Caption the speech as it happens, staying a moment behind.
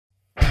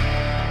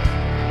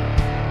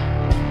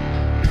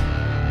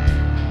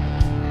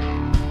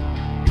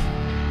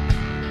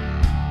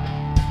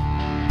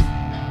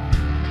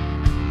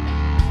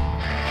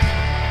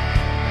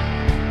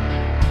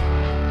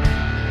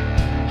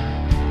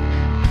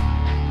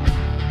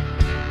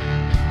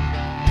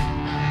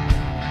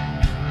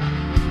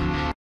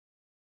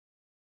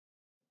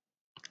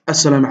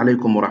السلام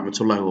عليكم ورحمة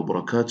الله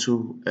وبركاته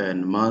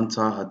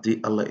maanta haddii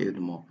alla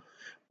idmo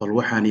bal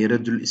waxaan yara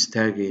dul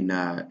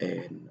istaagaynaa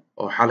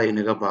oo xalay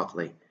inaga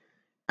baaqday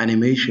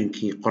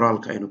animationkii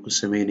qoraalka aynu ku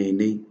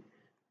sameynaynay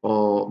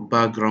oo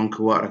backgroundka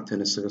waa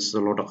aragteen isaga sida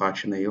loo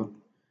dhaqaajinayo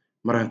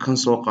markaan kan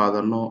soo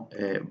qaadano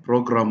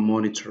program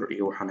monitor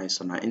iyo waxaan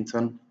haysanaa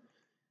intan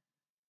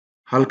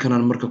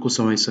halkanaan marka ku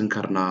samaysan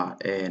karnaa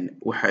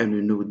waxa aynu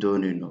inagu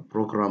doonayno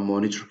program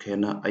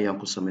monitorkeena ayaan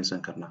ku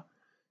samaysan karnaa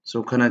so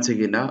kanaan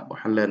tegaynaa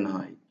waxaan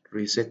leenahay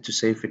reset to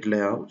save it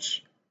layouts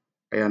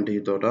ayaan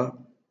dhihi doonaa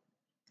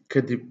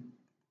kadib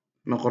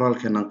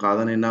qoraalkeenaan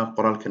qaadanaynaa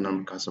qoraalkeenaan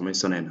markaa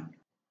samaysanaynaa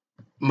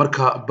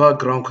marka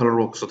background color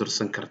waa kusoo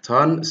darsan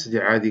kartaan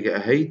sidii caadiga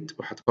ahayd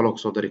waxaad kaloo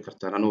kusoo dari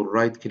kartaan anugu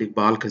right click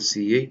baan halkan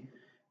siiyey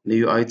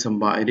new item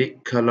baan idhi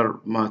color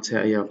maate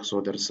ayaan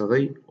kusoo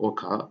darsaday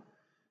okay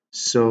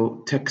so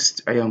text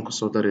ayaan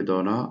kusoo dari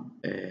doonaa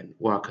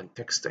waa kan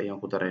text ayaan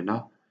ku daraynaa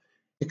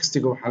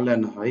textiga waxaan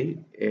leenahay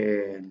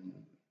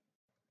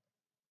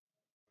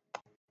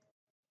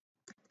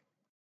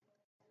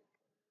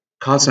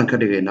kaasaan ka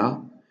dhigaynaa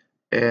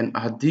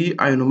haddii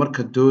aynu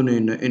marka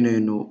doonayno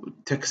inaynu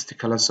text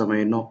kala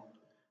samayno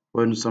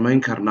waynu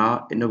samayn karnaa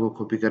inagoo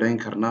copy garayn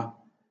karnaa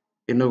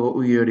inagoo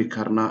u yeedhi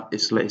karnaa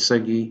isla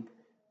isagii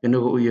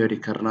inagoo u yeedhi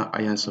karnaa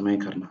ayaan samayn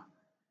karnaa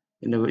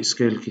inagoo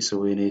scalekiisa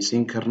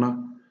weynaysiin karnaa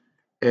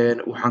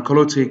waxaan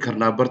kaloo tegi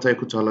karnaa barta ay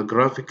ku taalo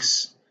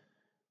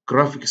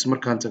graphics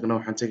markaan tagno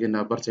waxaan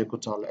tegaynaa barta ay ku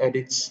taalo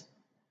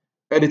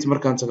edit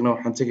markaan tagno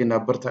waxaan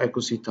tegaynaa barta ay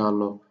kusii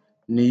taalo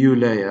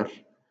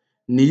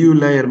new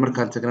layer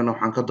markaan tagnana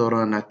waxaan ka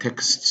dooranaynaa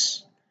text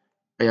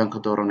ayaan ka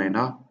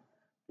dooranaynaa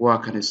waa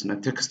kan isna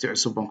text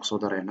cusub baan kusoo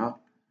daraynaa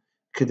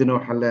kadibna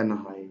waxaan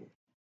leenahay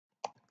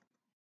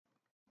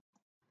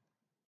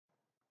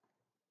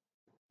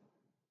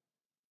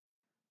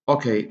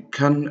okay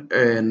kan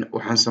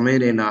waxaan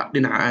sameynaynaa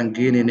dhinaca aan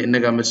geynayna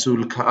inagaa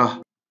mas-uul ka ah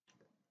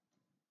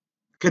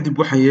kadib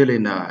waxaan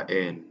yeelaynaa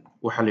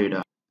waxaa la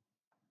yidhaha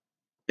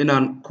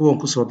inaan kuwan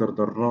kusoo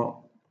dardarno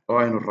oo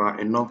aynu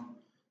raacino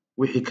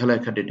wixii kale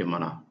ka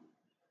dhidhimanaa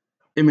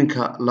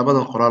iminka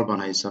labadan qoraal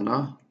baan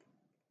haysanaa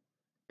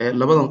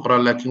labadan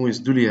qoraal laakiin way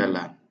isdul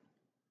yaalaan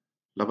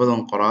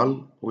labadan qoraal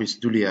way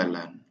isdul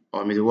yaalaan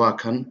oo mid waa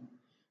kan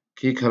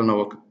kii kalena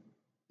waa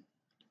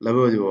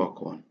labadoodiba waa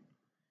kuwan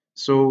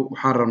so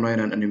waxaan rabnaa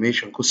inaan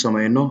animation ku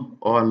samayno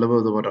oo aan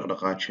labadoodaba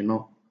dhaqdhaqaajino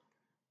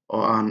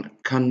oo aan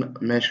kan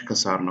meesha ka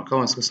saarno kan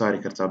waan iska saari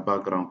kartaa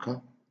backgroundka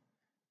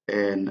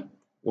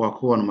waa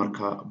kuwan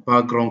marka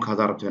backgroundka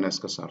haddaa rabto inaad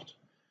iska saarto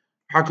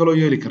waxaa kaloo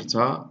yeeli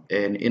kartaa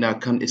inaad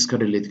kan iska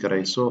delete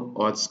garayso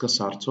oo aad iska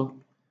saarto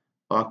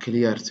oo aad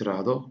clear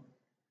tiraahdo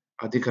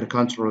haddii kale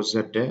control z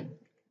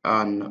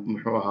aan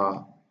muxuu ahaa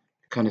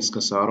kan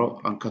iska saaro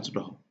aan cut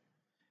dhaho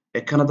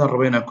kan haddaan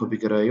rabo inaan copy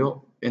gareeyo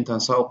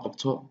intaan saa u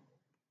qabto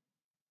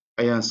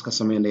ayaan iska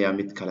sameynayaa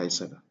mid kale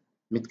isaga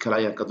mid kale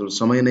ayaan ka dul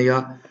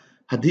sameynayaa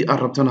haddii aad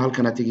rabtana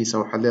halkan aad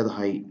tegaysaa waxaad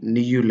leedahay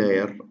new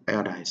layer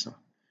ayaa dhahaysaa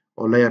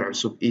oo layer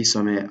cusub ii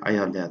samee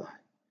ayaad leedahay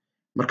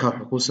marka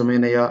wuxuu kuu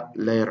sameynayaa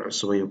layer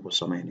cusub ayuu kuu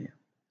sameynayaa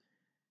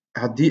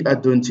haddii aad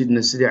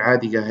doontidna sidii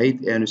caadiga ahayd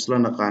ee aanu isla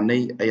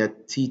naqaanay ayaad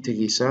tii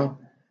tegaysaa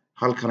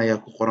halkan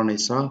ayaa ku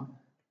qoranaysaa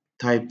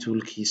type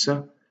toolkiisa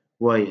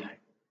waayahay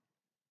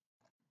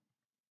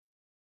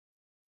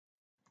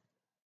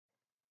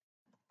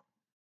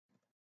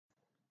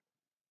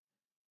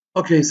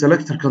okay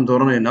selectorkan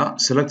dooranaynaa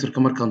selectorka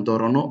markaan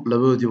doorano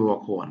labadoodiba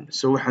waa kuwan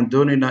so waxaan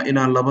doonaynaa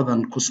inaan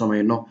labadan ku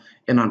samayno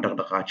inaan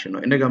dhaqdhaqaajino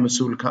inagaa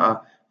mas-uul ka ah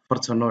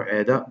barta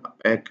nooceeda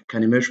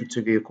kani meeshuu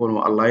tegayo kuwan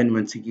waa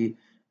alignmentigii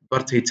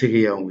bartay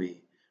tegayaan weeye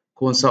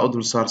kuwan saa u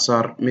dul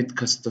saar mid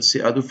kasta si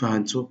aad u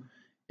fahanto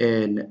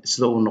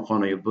sida uu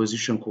noqonayo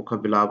positionku ka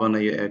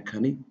bilaabanayo ee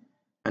kani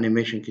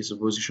animationkiisa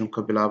position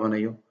ka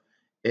bilaabanayo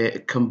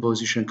kan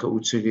positionka uu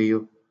tegayo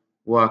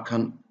waa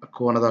kan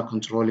kuwan adaa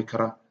controli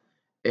kara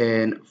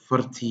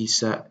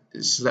fartiisa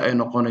sida ay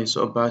noqonayso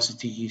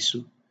opacitygiisu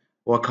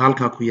waa ka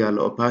halkaa ku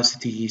yaala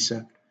opacitygiisa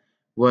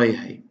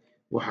waayahay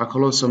waxaa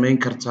kaloo samayn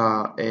kartaa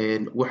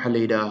waxa la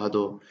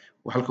yidhaahdo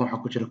halkan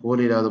waxaa ku jira kuwa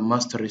la yidhaahdo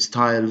master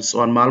styles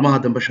oo aan maalmaha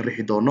dambe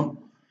sharixi doono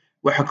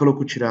waxaa kaloo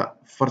ku jira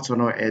farta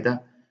nooceeda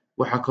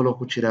waxaa kaloo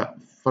ku jira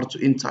fartu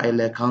inta ay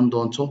leekaan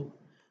doonto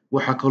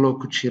waxaa kaloo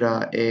ku jira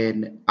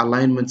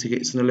alignmentiga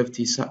isna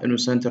laftiisa inuu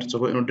center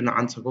tago inuu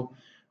dhinacan tago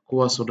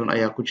kuwaasoo dhan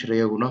ayaa ku jira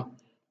iyaguna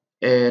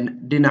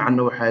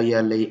dhinacana waxaa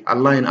yaalay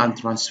align and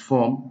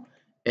transform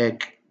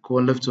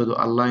kuwan laftoodu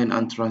align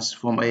and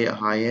transform ayay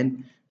ahaayeen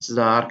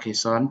sidaa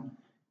arkaysaan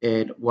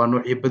waa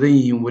noocyo badan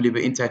yihiin weliba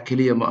intaa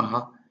keliya ma aha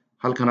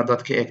halkan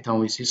haddaad ka eegtaan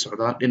way sii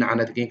socdaan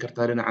dhinacanaad geyn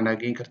kartaa dhinacanaad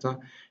geyn kartaa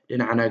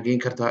dhinacanaad geyn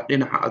kartaa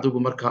dhinaca adigu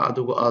markaa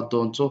adigu aad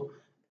doonto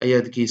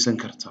ayaad geysan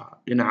kartaa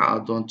dhinaca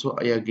aad doonto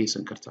ayaad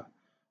geysan kartaa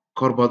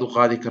kor baad u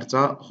qaadi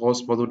kartaa hoos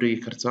baad u dhigi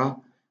kartaa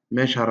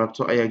meeshaa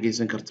rabto ayaa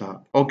geysan kartaa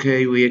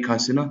okay weye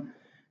kaasina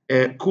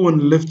kuwan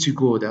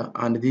laftigooda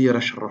aan idin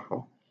yara sharaxo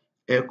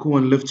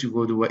kuwan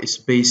laftigoodu waa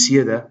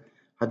spaceyada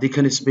haddii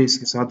kan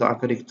spacekiisa hadda aad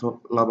ka dhigto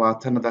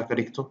 20 haddaad ka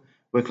dhigto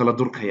way kala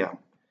durkayaan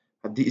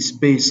haddii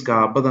spaceka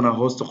badanaa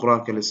hoosta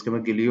qoraalka la iskama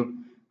geliyo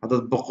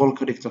haddaad 100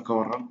 ka dhigto ka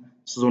waran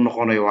siduu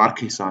noqonayo waa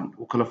arkaysaan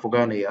wuu kala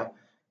fogaanayaa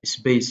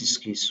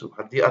spaceskiisu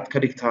haddii aad ka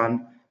dhigtaan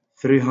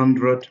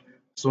 300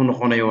 siduu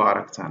noqonayo waa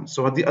aragtaan so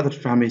haddii aad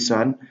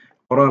fahmaysaan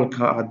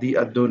qoraalka haddii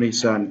aad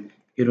doonaysaan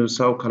inuu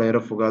saa u kala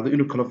yaro fogaado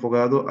inuu kala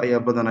fogaado ayaa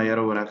badanaa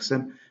yaro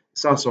wanaagsan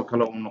saasoo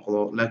kale uu noqdo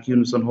laakiin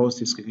uusan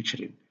hoosta iskaga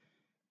jirin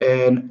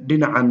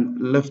dhinacan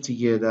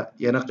laftigeeda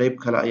yana qayb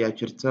kale ayaa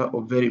jirta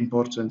oo very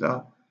important ah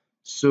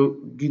so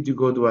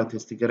gidigood waa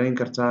testi garayn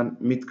kartaan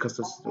mid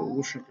kasta sida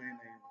ugu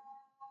shaqeynayo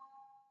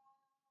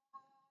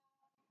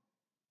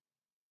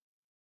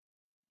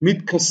mid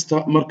kasta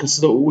marka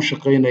sida ugu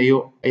shaqeynayo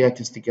ayaa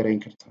testi garayn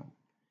kartaan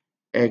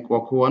eeg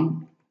waa kuwan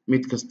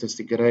mid kasta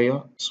testi gareeya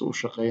si u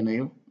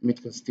shaqeynayo mid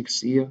kasta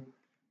tigsiya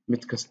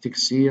mid kasta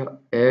tigsiya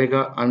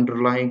eega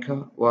underline-ka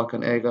waa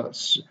kan eega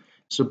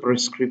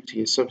superscript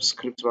iyo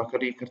subscript waa ka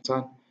dhigi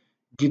kartaan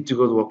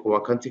gidigood waa kuwa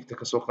kan tigta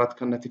kasoo qaad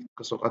kana tigta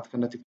kasoo qaad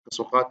kana tigta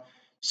kasoo qaad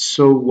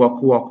so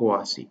waa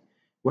kuwaasi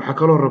waxaa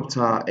kaloo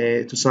rabtaa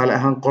tusaale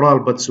ahaan qoraal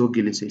baad soo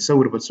gelisay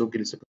sawir baad soo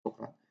gelisay kasoo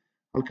qaad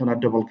halkana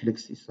double click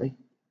siisay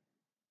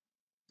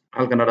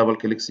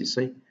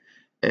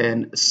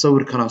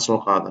sawirkanaan soo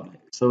qaadanay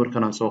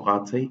sawirkanaan soo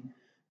qaatay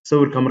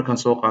sawirka markaan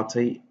soo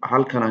qaatay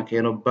halkanaan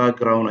keeno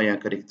background ayaan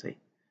ka dhigtay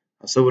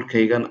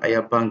sawirkaygan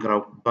ayaa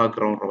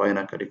background rabaa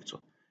inaan ka dhigto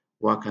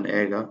waa kan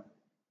eega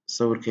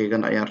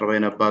sawirkaygan ayaan rabaa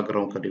inaan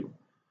background ka dhigo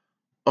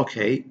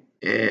okay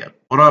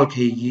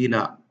qoraalkaygiina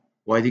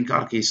waa idinka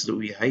arkay sida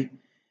uu yahay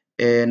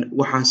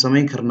waxaan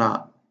samayn karnaa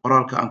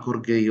qoraalka aan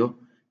korgeeyo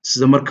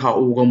sida markaa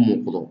uga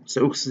muuqdo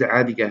sida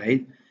caadiga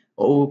ahayd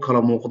oo ugu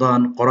kala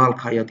muuqdaan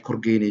qoraalka ayaad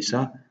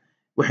korgeynaysaa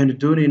waxaynu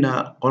doonaynaa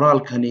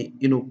qoraalkani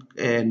inuu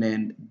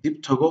dib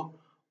tago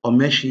oo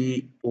meeshii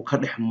uu ka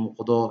dhex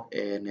muuqdo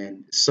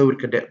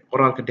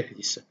qoraalka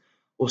dhexdiisa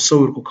oo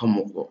sawirku ka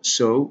muuqdo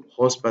so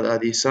hoos baad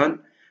aadaysaan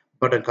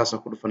badhankaasaa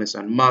ku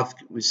dhufanaysaan mask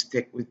with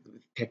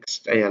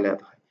text ayaa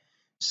leedahay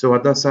so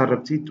haddaad saa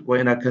rabtid waa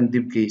inaad kan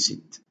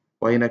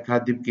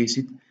dib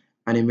geysid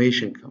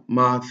animationka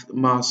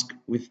mask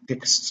with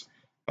text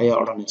ayaa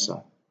odhanaysaa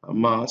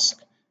mask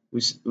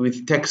with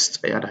text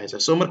ayaa dhahaysaa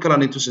so mar kale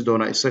aan tusi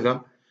doonaa isaga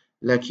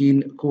laakiin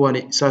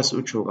kuwani saas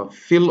u jooga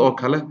fill oo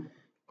kale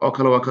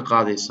waa ka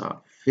qaadaysaa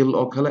fill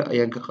oo kale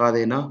ayaan ka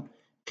qaadaynaa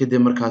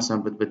kadib markaasaan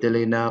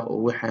badbedelaynaa oo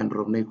waxaan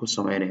rabnay ku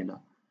sameynaynaa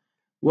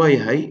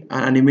waayahay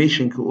aan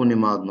animationkii u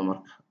nimaadno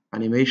marka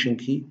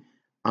animationkii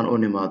aan u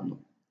nimaadno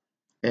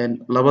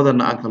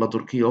labadana aan kala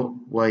durkiyo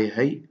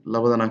waayahay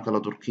labadan aan kala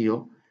durkiyo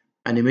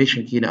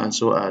animationkiina aan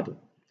soo aado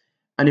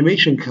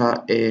animationka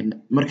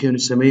markaynu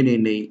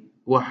sameynaynay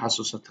waa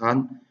xasuusataan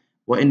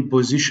waa in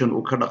position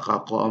uu ka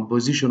dhaqaaqo ama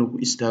position uu ku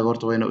istaago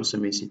horta waa inaad u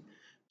samaysid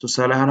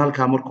tusaale ahaan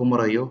halkaa markuu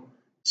marayo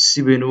si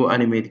baynu u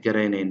animate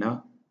garaynaynaa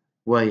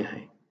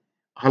waayahay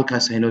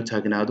halkaas haynoo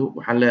taagnaado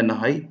waxaan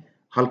leenahay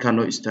halkaa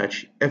noo istaaji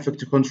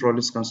effect control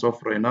liskan soo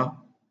furaynaa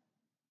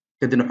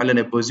kadibna waxaan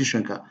leenahay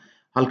positionka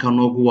halkaa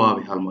noogu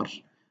waabi hal mar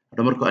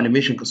hadda markuu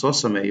animationka soo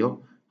sameeyo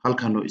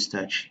halkaa noo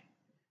istaaji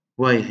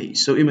waayahay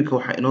so iminka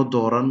waxaa inoo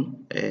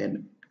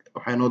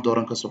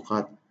dooran kasoo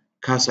qaad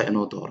kaasaa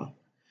inoo dooran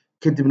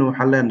kadibna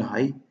waxaan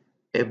leenahay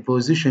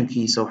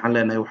positionkiisa waxaan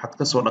leenahay waxaad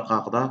kasoo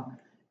dhaqaaqdaa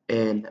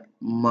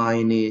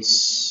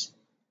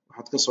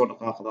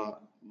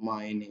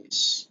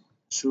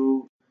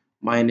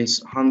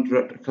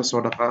 -2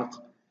 kasoo dhaqaaq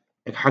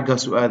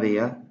xaggaas u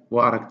aadayaa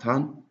waa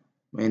aragtaan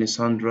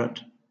 -100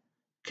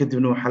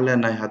 kadibna waxaan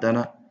leenahay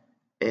haddana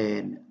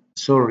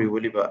sorry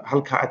weliba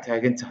halkaa aad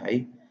taagan tahay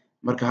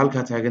marka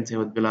halkaa taagan tahay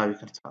waad bilaabi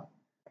kartaa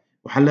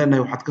waxaan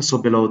leenahay waxaad kasoo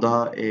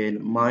bilowdaa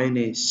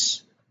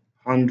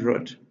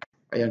 -100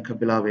 ayaan ka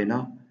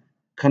bilaabaynaa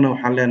kana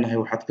waxaan leenahay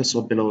waxaad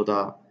kasoo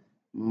bilowdaa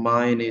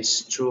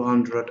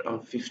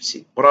 -250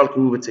 qoraalka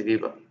wuuba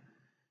tegayba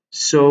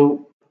so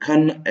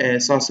kan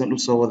saasaan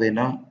usoo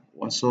wadaynaa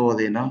waan soo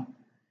wadaynaa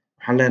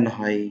waxaan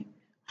leenahay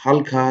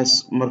halkaas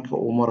marka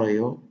uu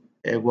marayo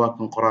waa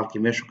kan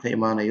qoraalkii meeshuu ka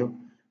imaanayo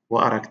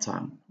waa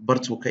aragtaan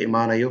bartuu ka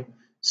imaanayo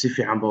si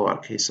fiican ba u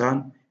arkaysaan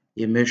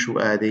iyo meeshuu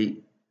aaday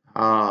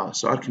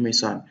soo arki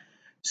maysaan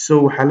so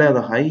waxaa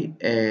leedahay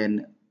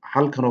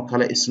halkan oo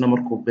kale isna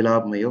markuu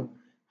bilaabmayo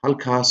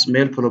halkaas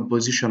meel kaloo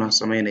position aan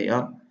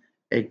sameynayaa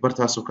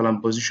bartaasoo kale aan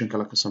position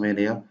kale ka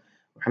sameynayaa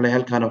waxaan leeyahay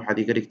halkaana waxaad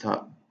iga dhigtaa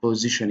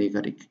position iga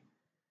dhig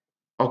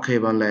okay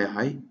baan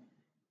leeyahay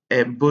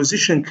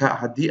positionka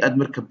haddii aad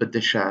marka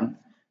bedeshaan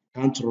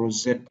control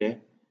z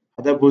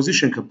haddaad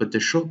positionka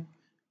bedesho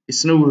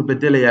isna wuu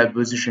bedelayaa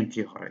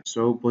positionkii hore so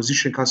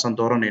positionkaasaan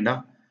dooranaynaa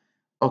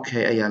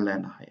okay ayaan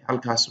leenahay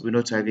halkaas wuu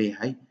inoo taagan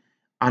yahay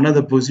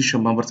another position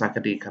baan bartaa ka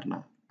dhigi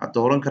karnaa aad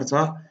dooran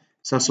kartaa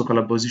saasoo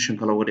kale position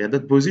kale uga dhig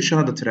haddaad position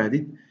hadda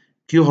tiraahdid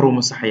kii hore uu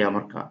masaxayaa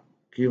marka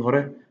kii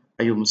hore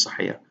ayuu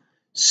masaxayaa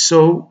so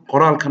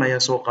qoraalkan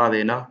ayaa soo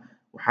qaadaynaa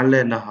waxaan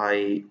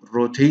leenahay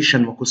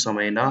rotation ma ku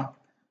sameynaa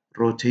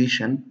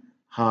rotation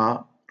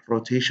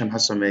ha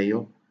sameeyo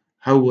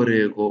ha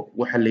wareego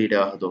waxa la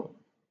yidhaahdo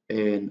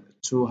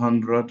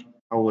 200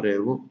 ha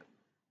wareego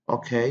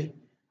okay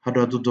hadda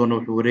hadduu doono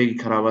wuxuu wareegi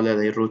karaa baad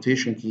leedahay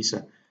rotationkiisa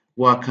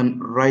waa kan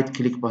right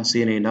click baan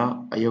siinaynaa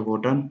ayagoo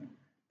dhan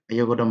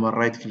baan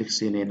right click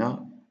siinaynaa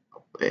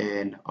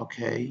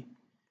okay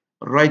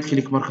right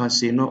click markaan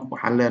siino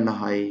waxaan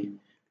leenahay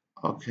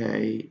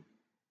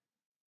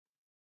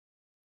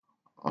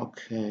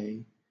okay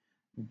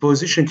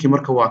positionkii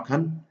marka waa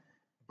kan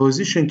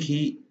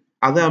positionkii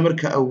adaa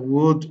marka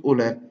awood u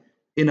leh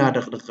inaad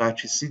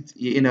dhaqdhaqaajisid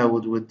iyo inaad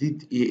wadwadid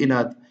iyo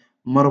inaad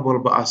mar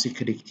walba aad si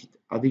ka dhigtid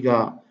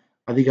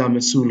adigaa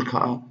mas-uul ka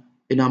ah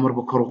inaad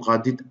marba kor u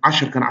qaadid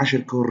casharkan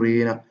ka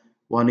horreeyeyna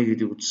waa aniga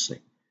idigu tusay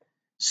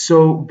so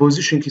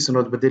positionkiisana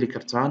waad bedeli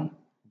kartaan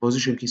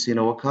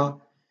positionkiisina waa kaa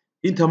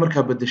intaa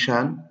markaa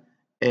bedeshaan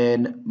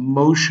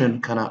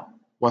motionkana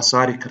waa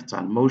saari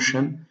kartaan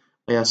motion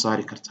ayaa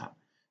saari kartaan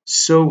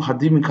so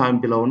haddii iminka aan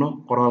bilowno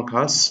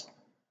qoraalkaas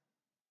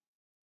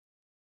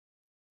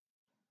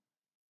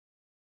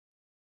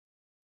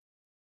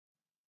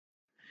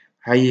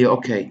haye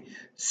okay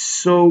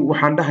so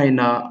waxaan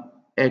dhahaynaa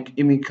eg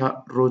iminka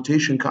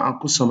rotationka aan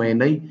ku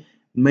samaynay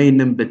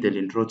maynan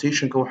bedelin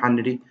rotationka waxaan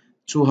nidhi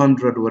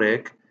 200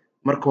 wareeg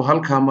markuu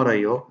halkaa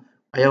marayo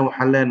ayaa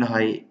waxaan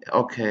leenahay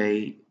okay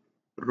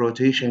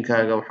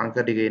rotationkaaga waxaan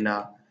ka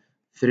dhigaynaa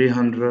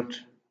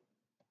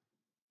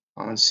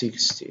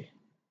 360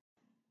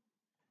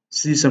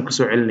 sidiisaan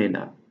kusoo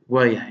celinaynaa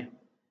waayahay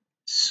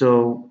so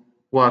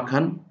waa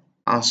kan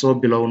aan soo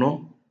bilowno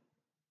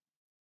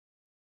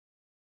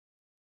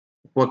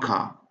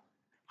wakaa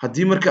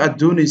haddii marka aad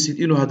doonaysid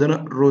inuu haddana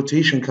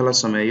rotation kala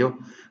sameeyo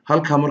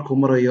halkaa markuu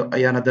marayo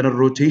ayaan haddana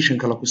rotation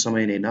kale ku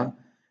samaynaynaa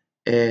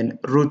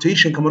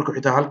rotationka markuu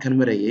xitaa halkan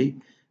marayay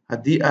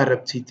haddii aad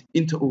rabtid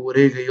inta uu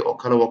wareegayo oo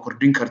kale waa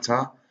kordhin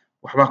kartaa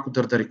waxbaa ku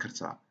dardari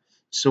kartaa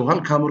so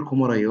halkaa markuu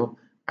marayo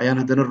ayaan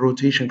haddana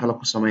rotation kale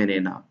ku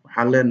samaynaynaa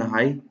waxaan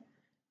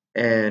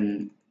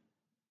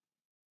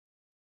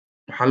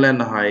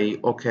leenahay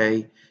okay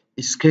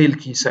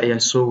scalekiisa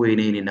ayaan soo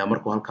weyneynaynaa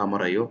markuu halkaa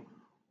marayo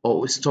oo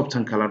uu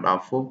stoptan kala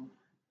dhaafo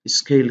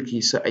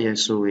scalekiisa ayaan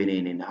soo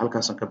weyneynaynaa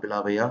halkaasaan ka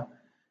bilaabayaa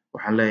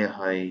waxaan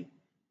leeyahay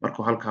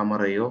markuu halkaa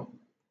marayo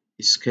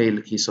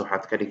scalekiisa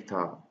waxaad ka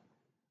dhigtaa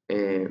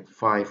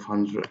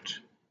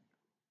 500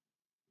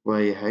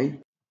 waayahay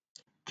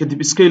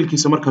kadib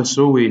scalekiisa markaan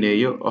soo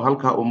weyneeyo oo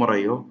halkaa uu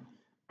marayo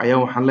ayaa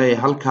waxaan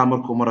leeyahay halkaa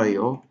markuu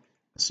marayo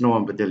isna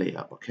waan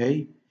bedelayaa okay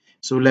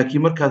so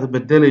laakiin markaad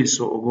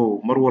bedelayso ogow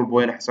mar walba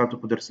waa inaad xisaabta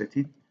ku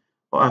darsatid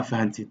oo aad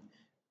fahantid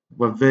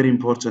waa very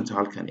important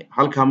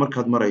halkaa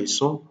markaad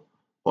marayso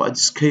oo aad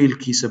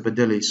scalekiisa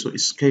bedelayso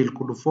scale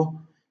ku dhufo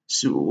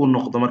si uu u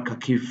noqdo marka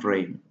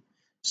keyframe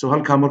so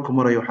halkaa markuu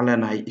marayo waxaan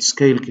leenahay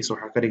scalekiisa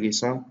waxaa ka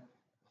dhigaysaa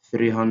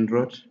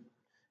 300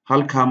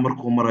 halkaa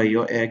markuu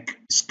marayo eeg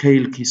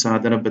scalekiisa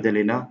haddana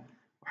bedelaynaa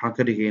waxaan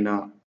ka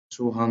dhigaynaa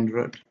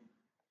 200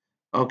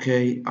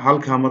 okay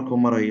halkaa markuu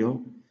marayo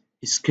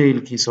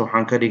scalekiisa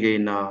waxaan ka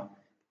dhigaynaa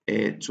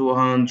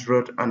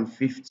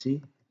 250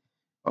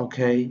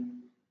 okay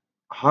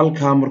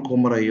halkaa markuu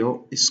marayo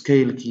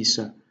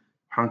scalekiisa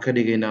waxaan ka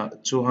dhigaynaa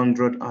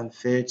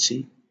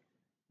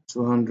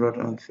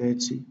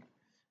 230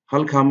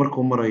 halkaa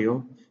markuu marayo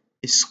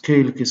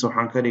scalekiisa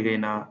waxaan ka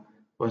dhigaynaa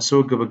waan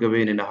soo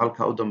gabagabeynaynaa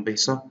halkaa u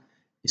dambeysa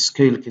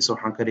scalekiisa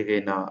waxaan ka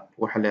dhigaynaa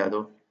waxa la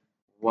yidhaahdo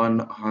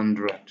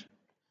 100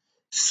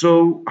 so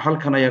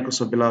halkan ayaan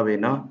kasoo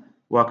bilaabeynaa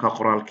waa kaa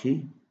qoraalkii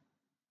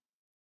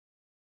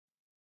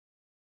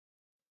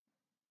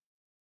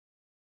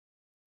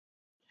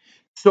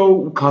so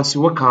kaasi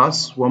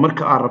waa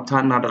marka aad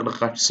rabtaan inaad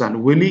dhaqdhaqaajisaan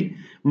weli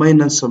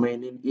maynan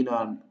samaynin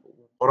inaan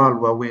qoraal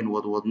waaweyn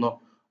wadwadno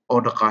oo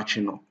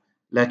dhaqaajino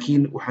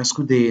laakiin waxaan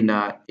isku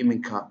dayaynaa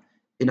iminka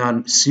inaan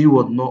sii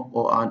wadno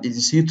oo aan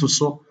idinsii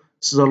tuso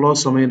sida loo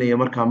samaynayo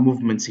markaa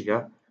movementiga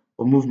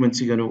oo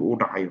movementigani uu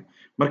dhacayo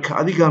marka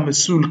adigaa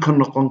mas-uul ka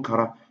noqon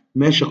kara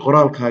meesha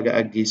qoraalkaaga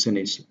aad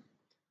geysanaysid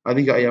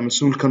adiga ayaa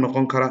mas-uul ka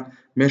noqon kara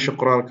meesha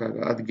qoraalkaaga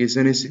aad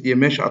geysanaysid iyo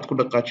meesha aad ku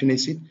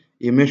dhaqaajinaysid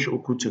iyo meesha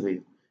uu ku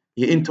tegayo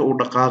iyo inta uu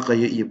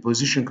dhaqaaqayo iyo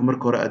positionka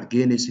marka hore aad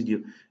geenaysid iyo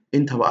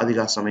intaba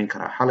adigaa samayn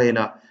karaa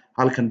xalayna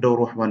halkan dhowr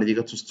wax baan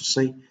idiga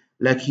tustusay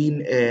laakiin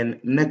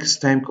next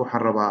timeka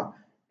waxaan rabaa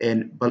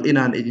bal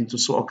inaan idin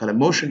tuso oo kale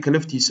motionka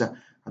laftiisa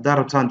haddaad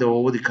rabtaan dee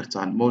waa wadi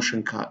kartaan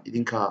motionka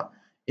idinka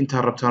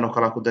intaad rabtaan oo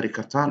kale aad ku dari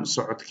kartaan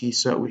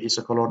socodkiisa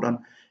wixiisa kaloo dhan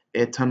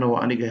tanna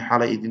waa aniga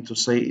xalay idin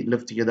tusay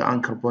laftigeeda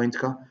anchor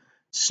pointka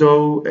so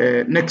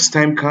next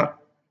timeka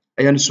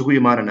ayaan isugu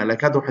imaananaa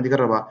laakiin hadda waxaan idiga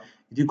rabaa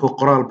idinkoo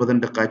qoraal badan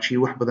dhaqaajiyey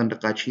wax badan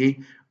dhaqaajiyey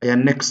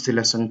ayaan next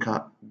lessonka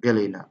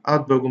galaynaa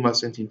aad baa ugu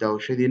mahadsantihiin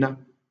daawashadiina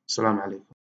asalaamu calaykum